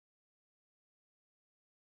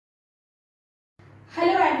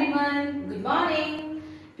Hello everyone, good morning.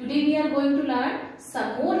 Today we are going to learn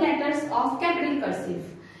some more letters of capital cursive.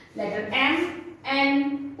 Letter M,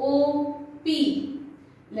 N, O, P.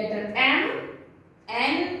 Letter M,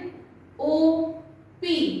 N, O,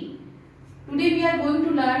 P. Today we are going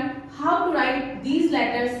to learn how to write these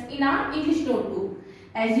letters in our English notebook.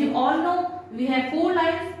 As you all know, we have 4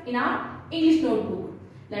 lines in our English notebook.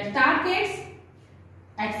 Let's start, kids.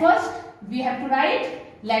 At first, we have to write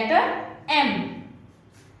letter M.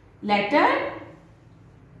 Letter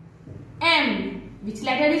M. Which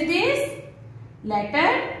letter is this?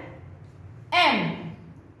 Letter M.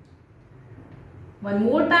 One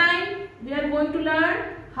more time, we are going to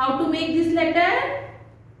learn how to make this letter.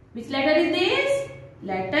 Which letter is this?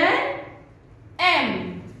 Letter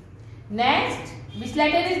M. Next, which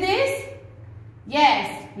letter is this?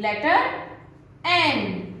 Yes, letter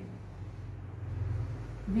N.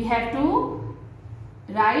 We have to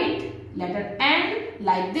write letter N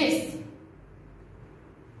like this.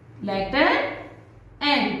 Letter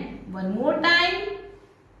N. One more time.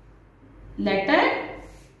 Letter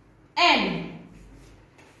N.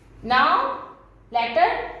 Now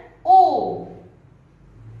letter O.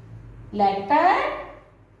 Letter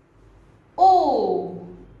O.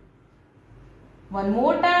 One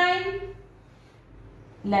more time.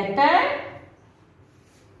 Letter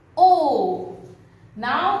O.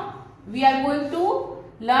 Now we are going to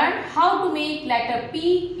learn how to make letter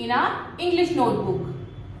P in our English notebook.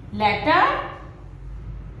 Letter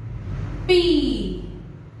P.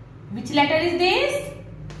 Which letter is this?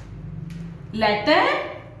 Letter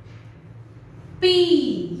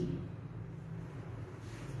P.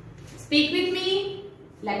 Speak with me.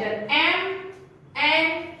 Letter M.